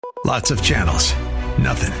Lots of channels,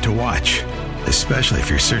 nothing to watch, especially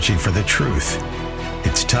if you're searching for the truth.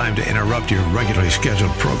 It's time to interrupt your regularly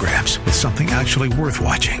scheduled programs with something actually worth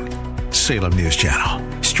watching. Salem News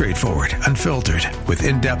Channel. Straightforward, unfiltered, with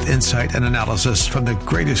in-depth insight and analysis from the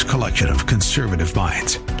greatest collection of conservative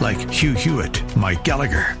minds like Hugh Hewitt, Mike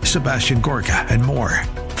Gallagher, Sebastian Gorka, and more.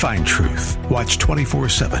 Find truth. Watch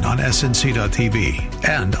 24/7 on snc.tv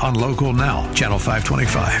and on Local Now, Channel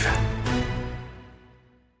 525.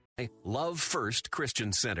 Love First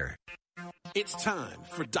Christian Center. It's time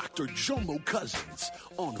for Dr. Jomo Cousins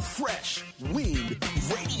on Fresh Wind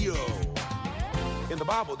Radio. In the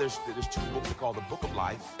Bible, there's two books called the Book of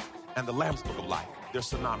Life and the Lamb's Book of Life. They're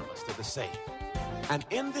synonymous. They're the same. And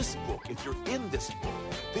in this book, if you're in this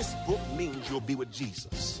book means you'll be with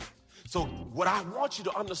Jesus. So what I want you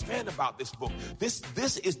to understand about this book, this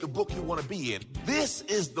is the book you want to be in. This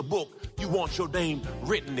is the book you want your name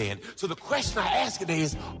written in. So the question I ask today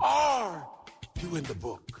is, are you in the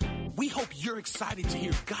book? We hope you're excited to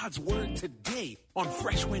hear God's word today on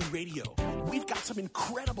Fresh Wind Radio. We've got some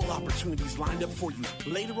incredible opportunities lined up for you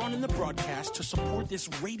later on in the broadcast to support this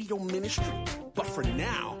radio ministry. But for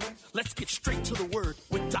now, let's get straight to the word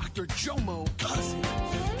with Dr. Jomo Cousins.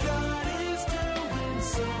 God is doing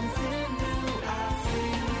something new. I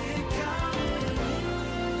feel it coming.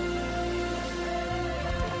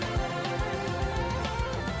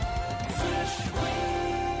 Fresh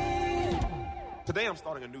Wind. Today I'm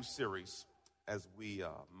starting a new series as we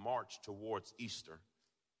march towards Easter.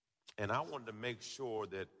 And I wanted to make sure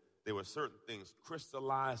that there were certain things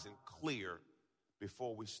crystallized and clear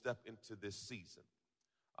before we step into this season.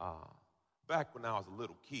 Back when I was a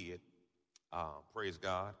little kid, praise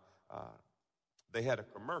God, they had a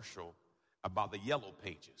commercial about the yellow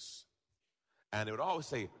pages. And it would always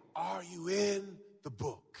say, are you in the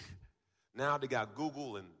book? Now they got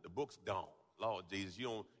Google and the book's gone. Lord Jesus,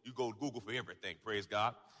 you go to Google for everything, praise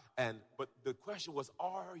God. But the question was,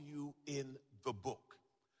 are you in the book?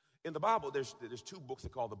 In the Bible, there's two books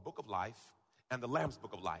that are called the Book of Life and the Lamb's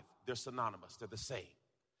Book of Life. They're synonymous. They're the same.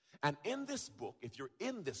 And in this book, if you're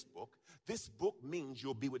in this book means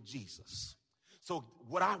you'll be with Jesus. So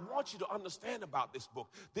what I want you to understand about this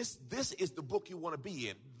book, this is the book you want to be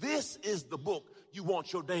in. This is the book you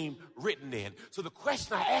want your name written in. So the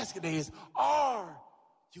question I ask today is, are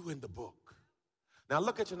you in the book? Now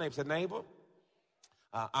look at your neighbor. Say, neighbor,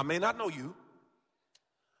 I may not know you,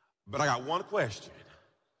 but I got one question.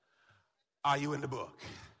 Are you in the book?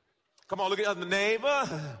 Come on, look at the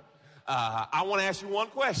neighbor. I want to ask you one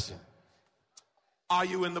question. Are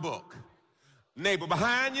you in the book? Neighbor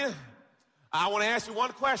behind you, I want to ask you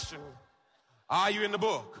one question. Are you in the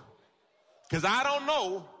book? Because I don't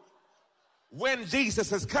know when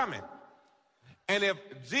Jesus is coming. And if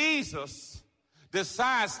Jesus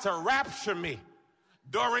decides to rapture me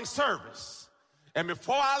during service, and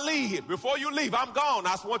before you leave, I'm gone. I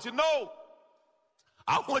just want you to know.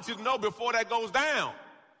 I want you to know before that goes down,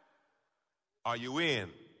 are you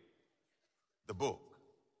in the book?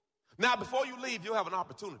 Now, before you leave, you'll have an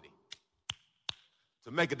opportunity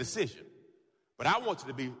to make a decision. But I want you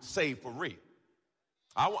to be saved for real.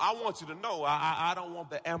 I want you to know I don't want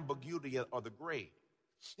the ambiguity or the gray.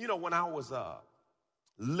 You know, when I was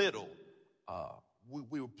little,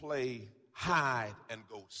 we would play hide and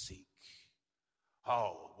go seek.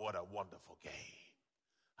 Oh, what a wonderful game.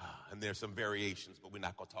 And there's some variations, but we're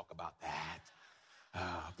not going to talk about that.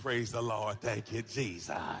 Praise the Lord. Thank you,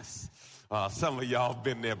 Jesus. Some of y'all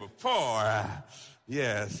been there before.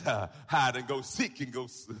 Yes, hide and go seek and go.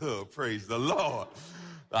 Praise the Lord.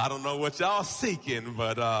 I don't know what y'all seeking,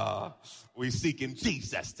 but we seeking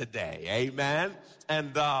Jesus today. Amen.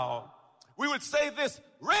 And we would say this,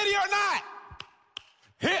 ready or not.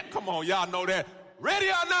 Here, come on, y'all know that. Ready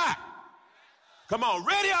or not. Come on,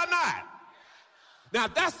 ready or not. Now,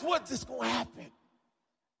 that's what's going to happen.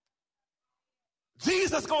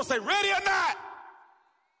 Jesus going to say, ready or not,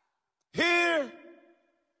 here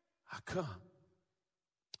I come.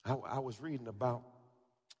 I was reading about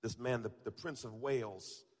this man, the Prince of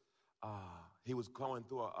Wales. He was going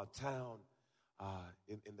through a town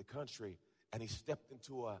in the country, and he stepped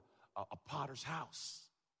into a potter's house.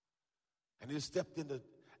 And he just stepped into,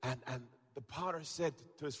 and the potter said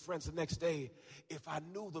to his friends the next day, if I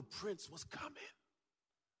knew the prince was coming,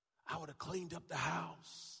 I would have cleaned up the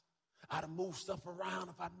house. I'd have moved stuff around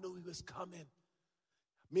if I knew he was coming.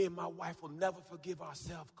 Me and my wife will never forgive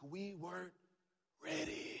ourselves because we weren't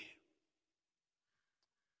ready.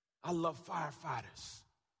 I love firefighters.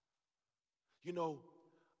 You know,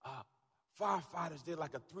 firefighters did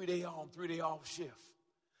like a 3-day on, 3-day off shift.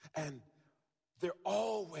 And they're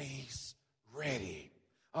always ready.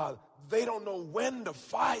 They don't know when the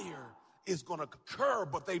fire is going to occur,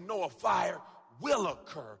 but they know a fire will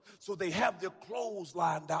occur. So they have their clothes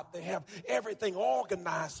lined out. They have everything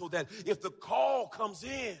organized so that if the call comes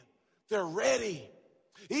in, they're ready.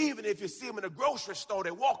 Even if you see them in a grocery store,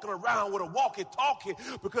 they're walking around with a walkie-talkie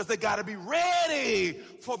because they got to be ready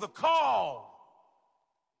for the call.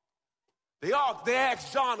 They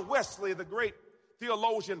asked John Wesley, the great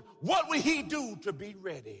theologian, what would he do to be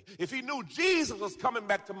ready? If he knew Jesus was coming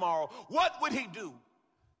back tomorrow, what would he do?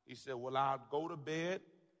 He said, well, I'll go to bed.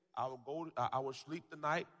 I would sleep the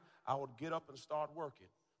night. I would get up and start working.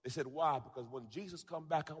 They said, why? Because when Jesus come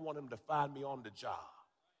back, I want him to find me on the job.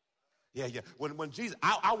 Yeah. When Jesus,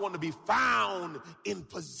 I want to be found in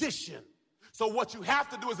position. So what you have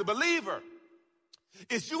to do as a believer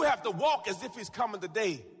is you have to walk as if he's coming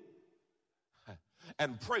today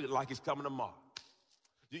and pray like he's coming tomorrow.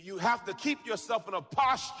 You have to keep yourself in a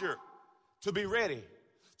posture to be ready.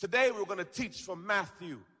 Today we're going to teach from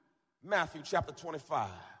Matthew chapter 25.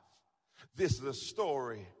 This is a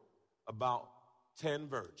story about 10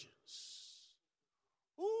 virgins.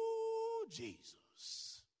 Ooh,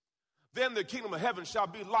 Jesus. Then the kingdom of heaven shall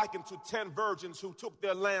be likened to 10 virgins who took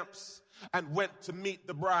their lamps and went to meet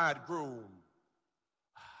the bridegroom.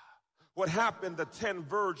 What happened, the 10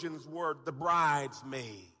 virgins were the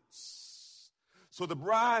bridesmaids. So the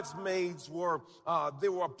bridesmaids were a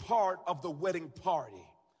part of the wedding party.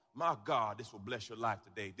 My God, this will bless your life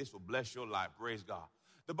today. This will bless your life. Praise God.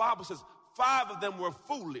 The Bible says 5 of them were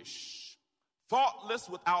foolish, thoughtless,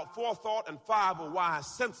 without forethought, and 5 were wise,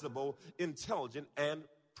 sensible, intelligent, and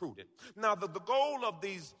prudent. Now, the goal of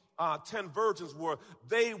these 10 virgins were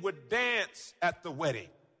they would dance at the wedding.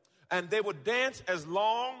 And they would dance as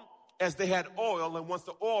long as they had oil, and once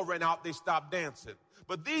the oil ran out, they stopped dancing.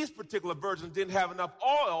 But these particular virgins didn't have enough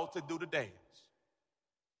oil to do the dance.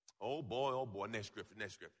 Oh boy, next scripture.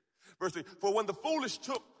 Verse 3, for when the foolish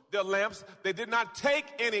took their lamps, they did not take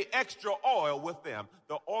any extra oil with them.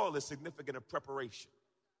 The oil is significant in preparation.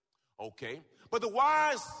 Okay, but the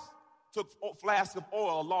wise took flasks of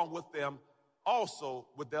oil along with them, also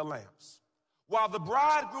with their lamps. While the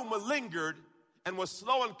bridegroom lingered and was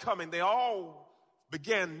slow in coming, they all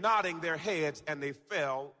began nodding their heads and they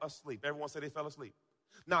fell asleep. Everyone said they fell asleep.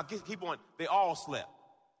 Now, keep going. They all slept.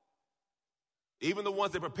 Even the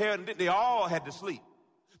ones that prepared and didn't, they all had to sleep.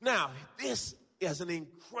 Now, this is an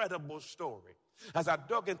incredible story. As I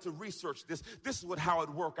dug into research this is how it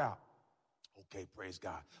worked out. Okay, praise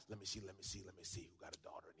God. Let me see who got a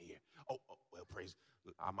daughter in here. Oh, well, praise.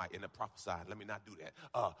 I might end up prophesying. Let me not do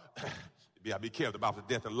that. Be careful about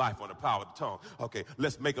the death and life on the power of the tongue. Okay,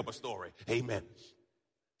 let's make up a story. Amen.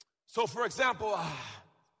 So, for example,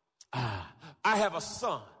 I have a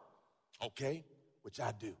son, okay, which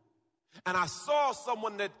I do. And I saw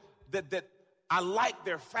someone that I like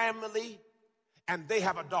their family, and they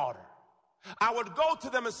have a daughter. I would go to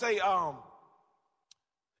them and say,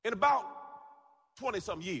 in about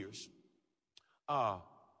 20-some years,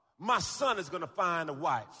 my son is going to find a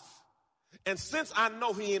wife. And since I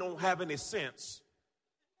know he don't have any sense,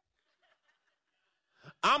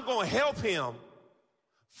 I'm going to help him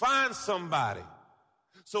find somebody.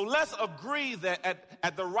 So let's agree that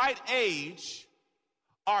at the right age,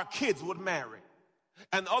 our kids would marry.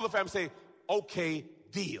 And the other family say, okay,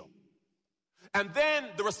 deal. And then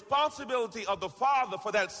the responsibility of the father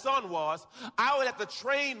for that son was, I would have to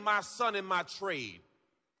train my son in my trade.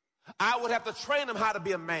 I would have to train him how to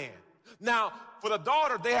be a man. Now, for the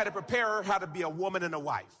daughter, they had to prepare her how to be a woman and a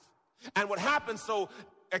wife. And what happened, so,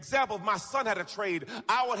 example, if my son had a trade,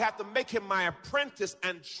 I would have to make him my apprentice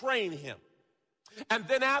and train him. And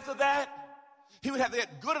then after that, he would have to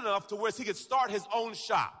get good enough to where he could start his own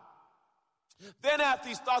shop. Then after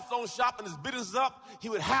he starts his own shop and his business is up, he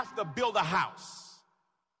would have to build a house.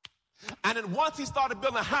 And then once he started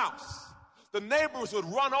building a house, the neighbors would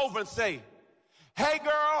run over and say, hey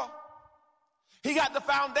girl, he got the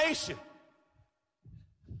foundation.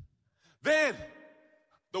 Then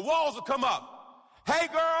the walls would come up. Hey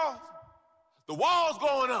girl, the wall's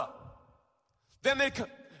going up. Then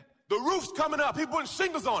the roof's coming up. He putting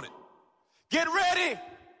shingles on it. Get ready.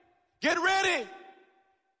 Get ready.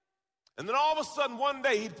 And then all of a sudden, one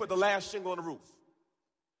day, he'd put the last shingle on the roof.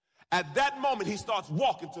 At that moment, he starts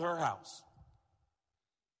walking to her house.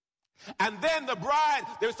 And then the bride,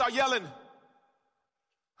 they would start yelling,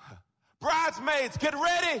 bridesmaids, get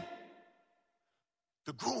ready.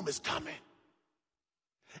 The groom is coming.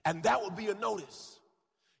 And that would be a notice.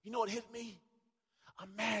 You know what hit me?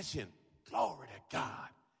 Imagine, glory to God,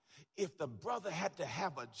 if the brother had to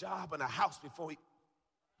have a job and a house before he...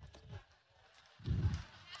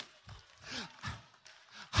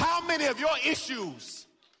 How many of your issues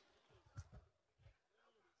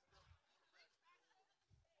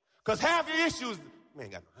Because half your issues, man,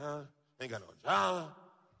 ain't got no house, ain't got no job.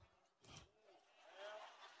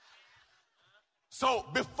 So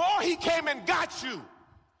before he came and got you,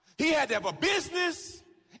 he had to have a business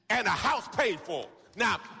and a house paid for.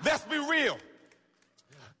 Now, let's be real.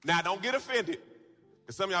 Now, don't get offended.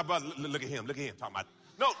 Because some of y'all brothers, look at him, talking about,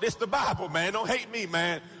 no, this the Bible, man. Don't hate me,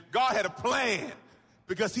 man. God had a plan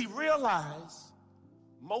because he realized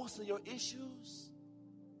most of your issues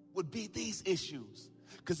would be these issues.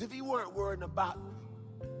 Because if you weren't worried about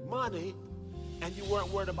money and you weren't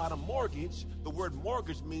worried about a mortgage, the word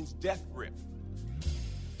mortgage means death grip.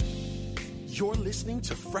 You're listening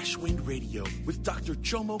to Fresh Wind Radio with Dr.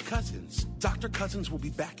 Jomo Cousins. Dr. Cousins will be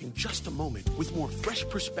back in just a moment with more fresh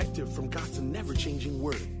perspective from God's never-changing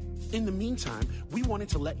word. In the meantime, we wanted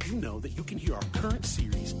to let you know that you can hear our current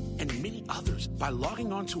series and many others by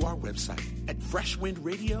logging on to our website at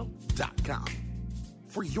freshwindradio.com.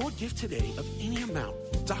 For your gift today of any amount,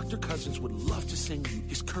 Dr. Cousins would love to send you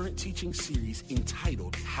his current teaching series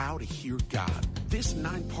entitled How to Hear God. This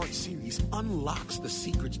 9-part series unlocks the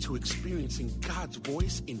secrets to experiencing God's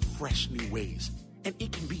voice in fresh new ways, and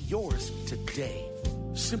it can be yours today.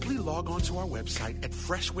 Simply log on to our website at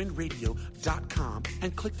freshwindradio.com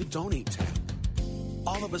and click the Donate tab.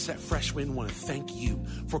 All of us at Freshwind want to thank you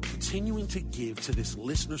for continuing to give to this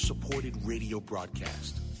listener-supported radio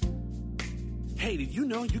broadcast. Hey, did you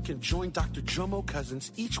know you can join Dr. Jomo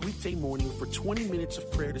Cousins each weekday morning for 20 minutes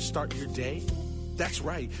of prayer to start your day? That's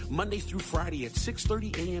right. Monday through Friday at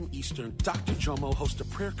 6:30 a.m. Eastern, Dr. Jomo hosts a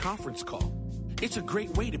prayer conference call. It's a great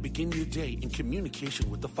way to begin your day in communication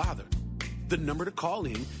with the Father. The number to call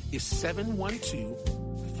in is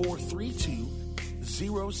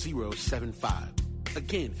 712-432-0075.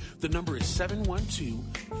 Again, the number is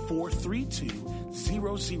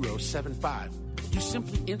 712-432-0075. You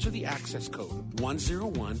simply enter the access code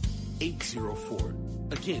 101804.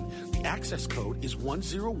 Again, the access code is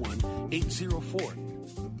 101804.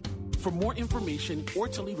 For more information or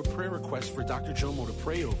to leave a prayer request for Dr. Jomo to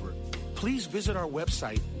pray over, please visit our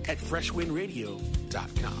website at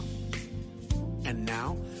freshwindradio.com. And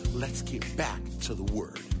now, let's get back to the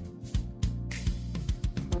Word.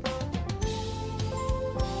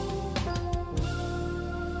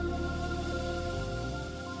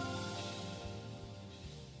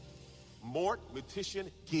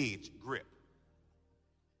 Mortician gauge grip.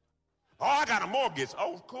 Oh, I got a mortgage.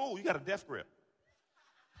 Oh, cool. You got a death grip.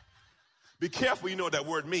 Be careful, you know what that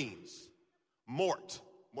word means.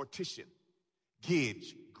 Mortician,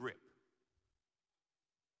 gauge grip.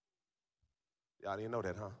 Y'all didn't know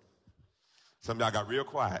that, huh? Some of y'all got real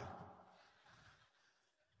quiet.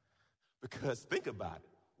 Because think about it.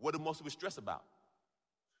 What do most of us stress about?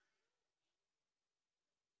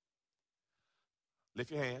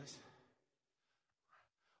 Lift your hands.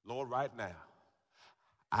 Lord, right now,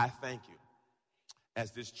 I thank you as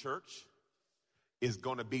this church is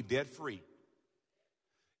going to be debt-free.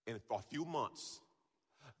 And for a few months,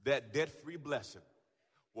 that debt-free blessing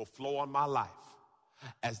will flow on my life.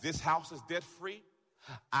 As this house is debt-free,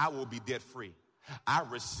 I will be debt-free. I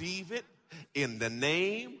receive it in the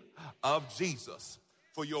name of Jesus.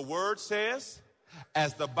 For your word says,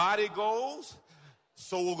 as the body goes,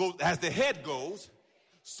 so will go, as the head goes,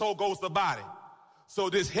 so goes the body. So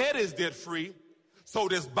this head is debt-free, so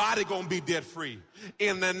this body gonna be debt-free.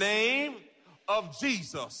 In the name of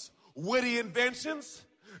Jesus, witty inventions,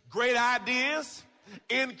 great ideas,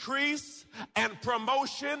 increase, and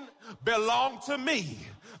promotion belong to me.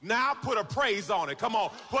 Now put a praise on it. Come on,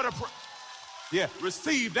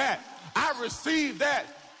 receive that. I receive that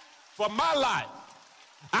for my life.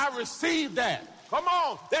 I receive that. Come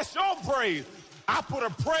on, that's your praise. I put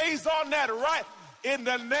a praise on that right in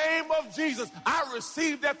the name of Jesus. I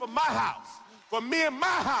receive that for my house, for me and my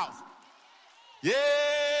house.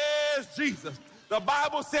 Yes, Jesus. The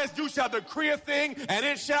Bible says you shall decree a thing and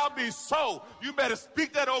it shall be so. You better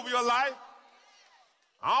speak that over your life.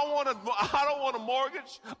 I don't want a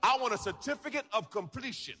mortgage. I want a certificate of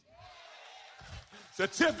completion.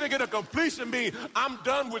 Certificate of completion means I'm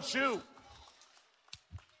done with you.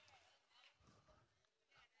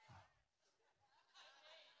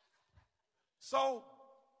 So,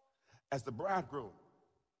 as the bridegroom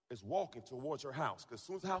is walking towards her house, because as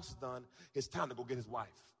soon as the house is done, it's time to go get his wife.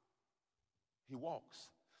 He walks.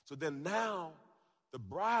 So then now, the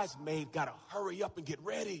bridesmaid got to hurry up and get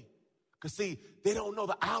ready. Because see, they don't know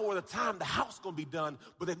the hour or the time the house is going to be done,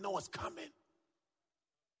 but they know it's coming.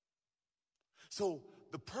 So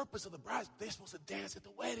the purpose of the bride, they're supposed to dance at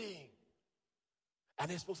the wedding. And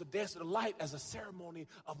they're supposed to dance to the light as a ceremony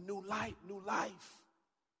of new light, new life.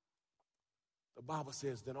 The Bible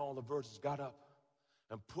says, then all the virgins got up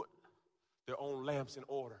and put their own lamps in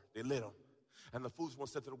order. They lit them. And the foolish one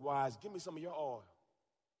said to the wise, give me some of your oil.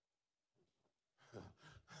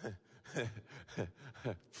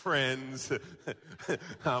 Friends,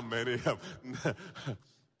 how many of them?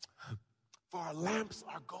 For our lamps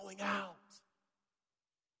are going out.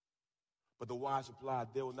 But the wise replied,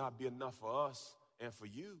 there will not be enough for us and for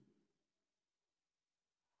you.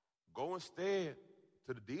 Go instead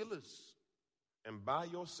to the dealers and buy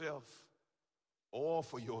yourself oil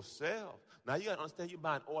for yourself. Now you got to understand, you're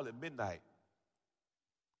buying oil at midnight.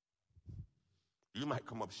 You might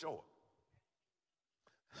come up short.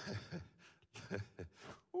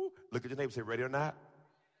 Ooh, look at your neighbor and say, ready or not?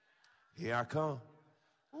 Here I come.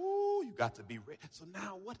 Ooh, you got to be ready. So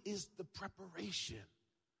now what is the preparation?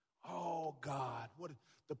 Oh, God, what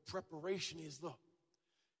the preparation is, look,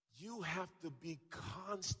 you have to be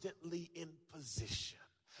constantly in position.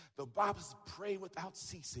 The Bible says, pray without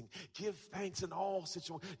ceasing. Give thanks in all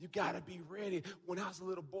situations. You got to be ready. When I was a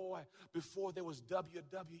little boy, before there was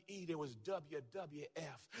WWE, there was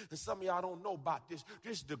WWF. And some of y'all don't know about this.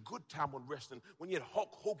 This is the good time on wrestling. When you had Hulk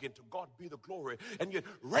Hogan, to God be the glory, and you had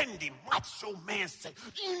Randy Macho Man say,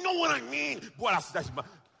 you know what I mean? Boy, that's my...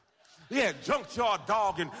 You had Junkyard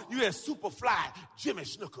Dog, and you had Superfly, Jimmy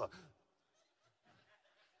Snuka.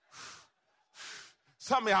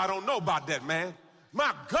 Some of y'all don't know about that, man.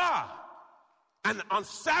 My God. And on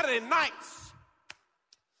Saturday nights,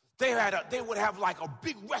 they would have like a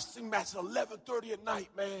big wrestling match at 11:30 at night,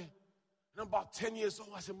 man. And I'm about 10 years old.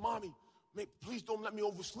 I said, Mommy, please don't let me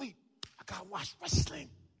oversleep. I got to watch wrestling.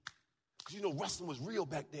 Because, you know, wrestling was real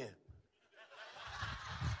back then.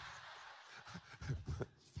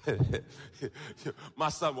 My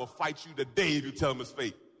son will fight you today if you tell him it's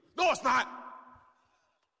fake. No, it's not.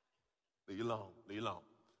 Leave you alone. Leave you alone.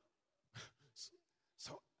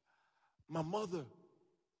 So my mother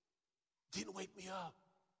didn't wake me up.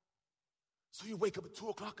 So you wake up at 2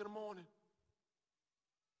 o'clock in the morning.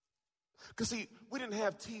 Because, see, we didn't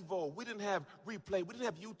have TiVo. We didn't have replay. We didn't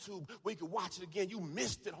have YouTube where you could watch it again. You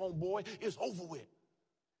missed it, homeboy. It's over with.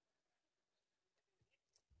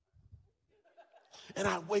 And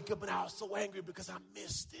I'd wake up and I was so angry because I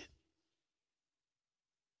missed it.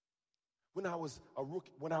 When I was a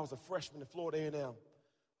rookie, when I was a freshman at Florida A&M,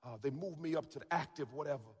 they moved me up to the active,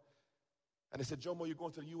 whatever. And they said, Jomo, you're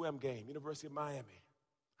going to the UM game, University of Miami.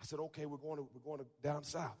 I said, okay, we're going to down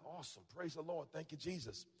south. Awesome. Praise the Lord. Thank you,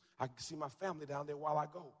 Jesus. I can see my family down there while I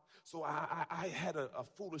go. So I had a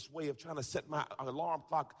foolish way of trying to set my alarm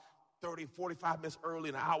clock 30, 45 minutes early,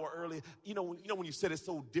 an hour early. You know when you said it's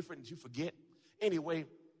so different that you forget? Anyway,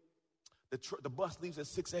 the bus leaves at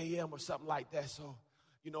 6 a.m. or something like that. So,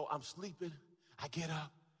 you know, I'm sleeping. I get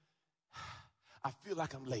up. I feel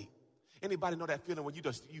like I'm late. Anybody know that feeling when you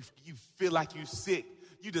feel like you're sick?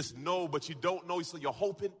 You just know, but you don't know, so you're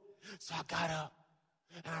hoping. So I got up,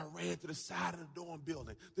 and I ran to the side of the dorm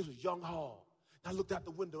building. This was Young Hall. And I looked out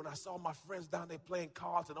the window, and I saw my friends down there playing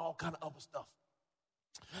cards and all kind of other stuff.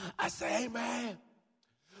 I said, hey, man,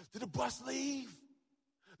 did the bus leave?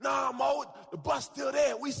 Nah, Mo, the bus still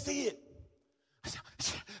there. We see it. I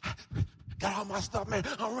said, got all my stuff, man.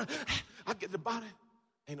 I get the body.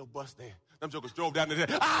 Ain't no bus there. Them jokers drove down there.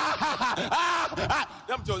 Them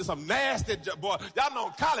jokers, some nasty boy. Y'all know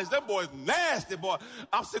in college, them boys nasty, boy.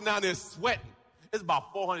 I'm sitting down there sweating. It's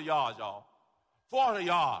about 400 yards, y'all. 400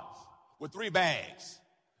 yards with 3 bags.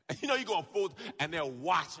 And you know, you're going full, and they're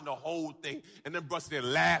watching the whole thing, and them brothers, they're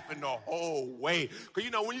laughing the whole way. Because,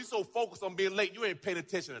 you know, when you're so focused on being late, you ain't paying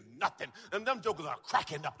attention to nothing. And them jokers are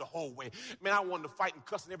cracking up the whole way. Man, I wanted to fight and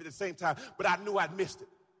cuss and everything at the same time, but I knew I'd missed it.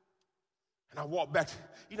 And I walked back.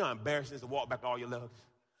 You know how embarrassing it is to walk back to all your luggage?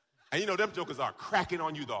 And, you know, them jokers are cracking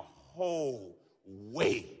on you the whole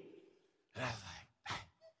way. And I was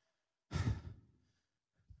like,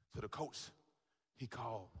 so the coach, he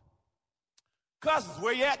called. Cousins,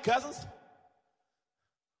 where you at, Cousins?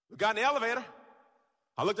 We got in the elevator.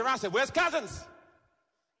 I looked around and said, where's Cousins?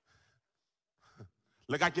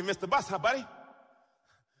 Look like you missed the bus, huh, buddy?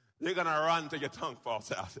 You're going to run till your tongue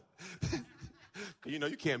falls out. You know,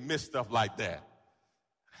 you can't miss stuff like that.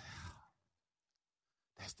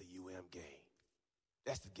 That's the UM game.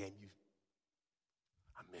 That's the game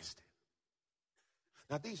I missed it.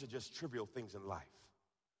 Now, these are just trivial things in life.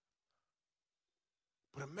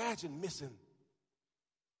 But imagine missing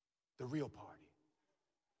the real party.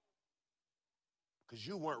 Because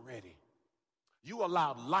you weren't ready. You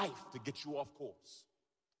allowed life to get you off course.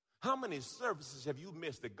 How many services have you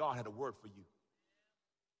missed that God had a word for you?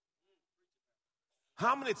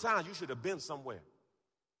 How many times you should have been somewhere?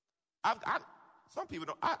 Some people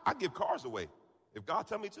don't. I give cars away if God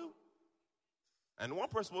tell me to. And one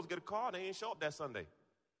person supposed to get a car, they ain't show up that Sunday.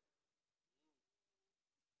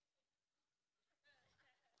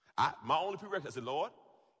 My only prerequisite, I said, Lord,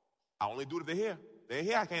 I only do it if they're here. If they're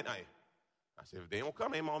here, I can't. I said, if they don't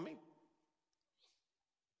come, aim on me.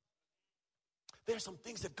 There's some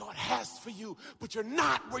things that God has for you, but you're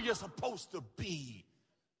not where you're supposed to be.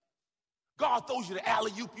 God throws you the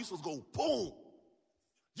alley-oop, you're supposed to go boom.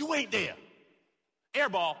 You ain't there. Air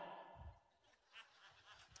ball.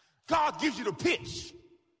 God gives you the pitch.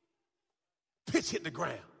 Pitch hit the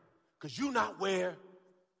ground because you're not where.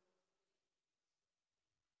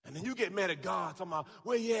 And then you get mad at God, talking about,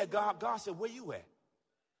 where you at, God? God said, where you at?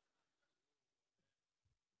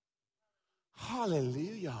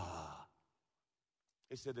 Hallelujah.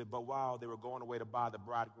 He said that, but while they were going away to buy, the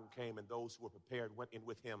bridegroom came, and those who were prepared went in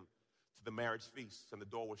with him to the marriage feast, and the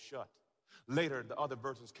door was shut. Later, the other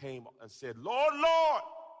virgins came and said, Lord, Lord,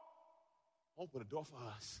 open the door for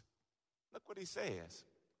us. Look what he says.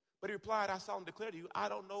 But he replied, I solemnly declare to you, I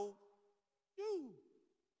don't know you.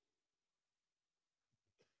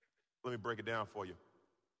 Let me break it down for you.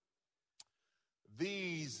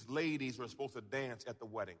 These ladies were supposed to dance at the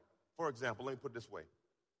wedding. For example, let me put it this way.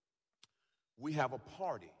 We have a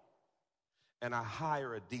party, and I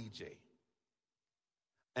hire a DJ.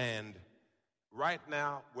 And right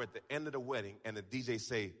now, we're at the end of the wedding, and the DJ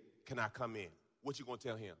say, can I come in? What you going to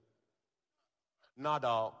tell him? Nah,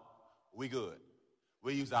 dog, we good.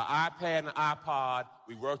 We use our iPad and iPod.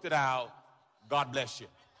 We worked it out. God bless you.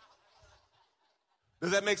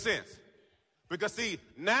 Does that make sense? Because, see,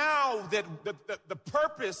 now that the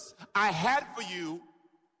purpose I had for you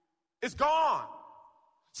is gone.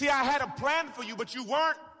 See, I had a plan for you, but you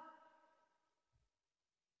weren't.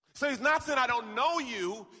 So he's not saying I don't know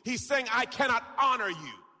you. He's saying I cannot honor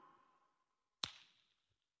you.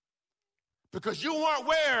 Because you weren't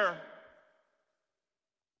where.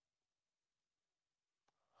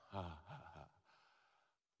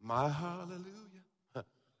 My hallelujah.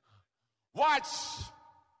 Watch,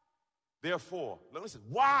 therefore. Listen,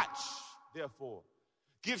 watch, therefore.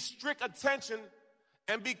 Give strict attention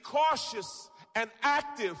and be cautious and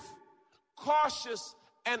active. Cautious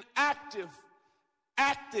and active.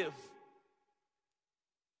 Active.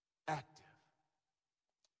 Active.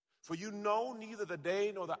 For you know neither the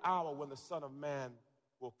day nor the hour when the Son of Man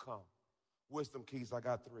will come. Wisdom keys, I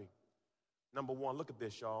got 3. Number 1, look at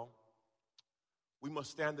this, y'all. We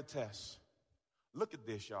must stand the test. Look at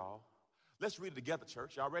this, y'all. Let's read it together,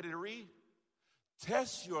 church. Y'all ready to read?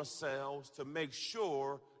 Test yourselves to make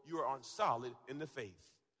sure you are on solid in the faith.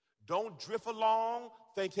 Don't drift along,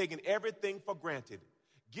 taking everything for granted.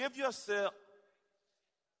 Give yourself...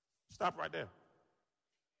 Stop right there.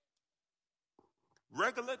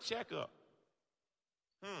 Regular checkup.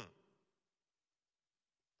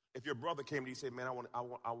 If your brother came to you and said, man, I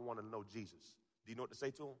want to know Jesus, do you know what to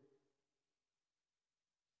say to him?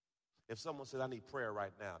 If someone says, I need prayer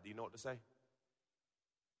right now, do you know what to say?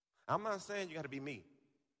 I'm not saying you got to be me,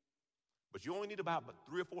 but you only need about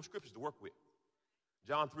 3 or 4 scriptures to work with.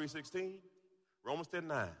 John 3:16, Romans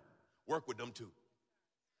 10:9. Work with them too.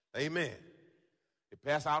 Amen. If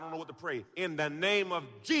Pastor, I don't know what to pray. In the name of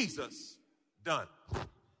Jesus, done.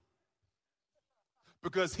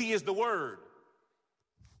 Because he is the word.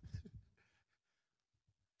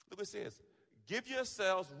 Look what it says. Give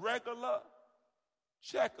yourselves regular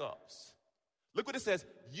checkups. Look what it says.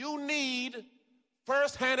 You need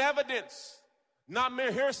first-hand evidence, not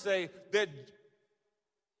mere hearsay that...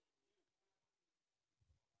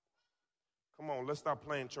 Come on, let's stop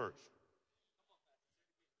playing church.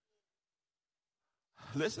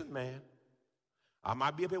 Listen, man, I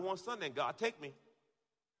might be up here one Sunday and God take me.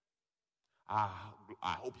 I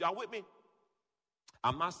hope y'all with me.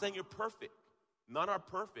 I'm not saying you're perfect. None are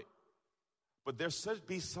perfect. But there should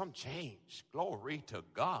be some change. Glory to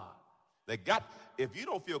God. If you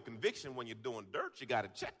don't feel conviction when you're doing dirt, you got to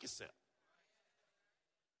check yourself.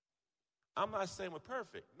 I'm not saying we're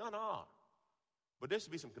perfect. None are. But there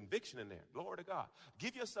should be some conviction in there. Glory to God.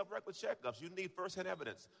 Give yourself regular checkups. You need first-hand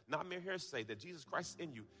evidence, not mere hearsay that Jesus Christ is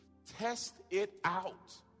in you. Test it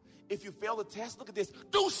out. If you fail the test, look at this.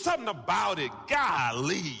 Do something about it.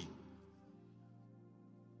 Golly.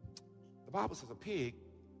 The Bible says a pig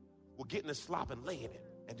will get in the slop and lay in it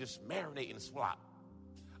and just marinate in the slop.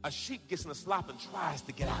 A sheep gets in the slop and tries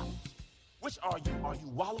to get out. Which are you? Are you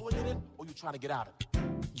wallowing in it or are you trying to get out of it?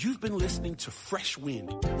 You've been listening to Fresh Wind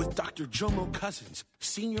with Dr. Jomo Cousins,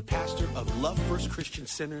 Senior Pastor of Love First Christian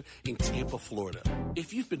Center in Tampa, Florida.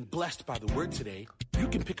 If you've been blessed by the word today, you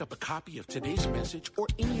can pick up a copy of today's message or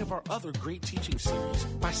any of our other great teaching series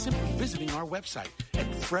by simply visiting our website at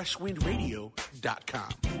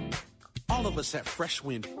freshwindradio.com. All of us at Fresh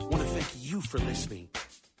Wind want to thank you for listening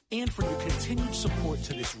and for your continued support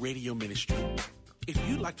to this radio ministry. If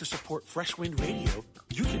you'd like to support Fresh Wind Radio,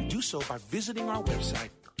 you can do so by visiting our website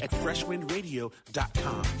at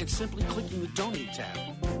freshwindradio.com and simply clicking the Donate tab.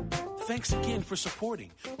 Thanks again for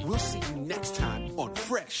supporting. We'll see you next time on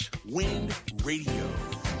Fresh Wind Radio.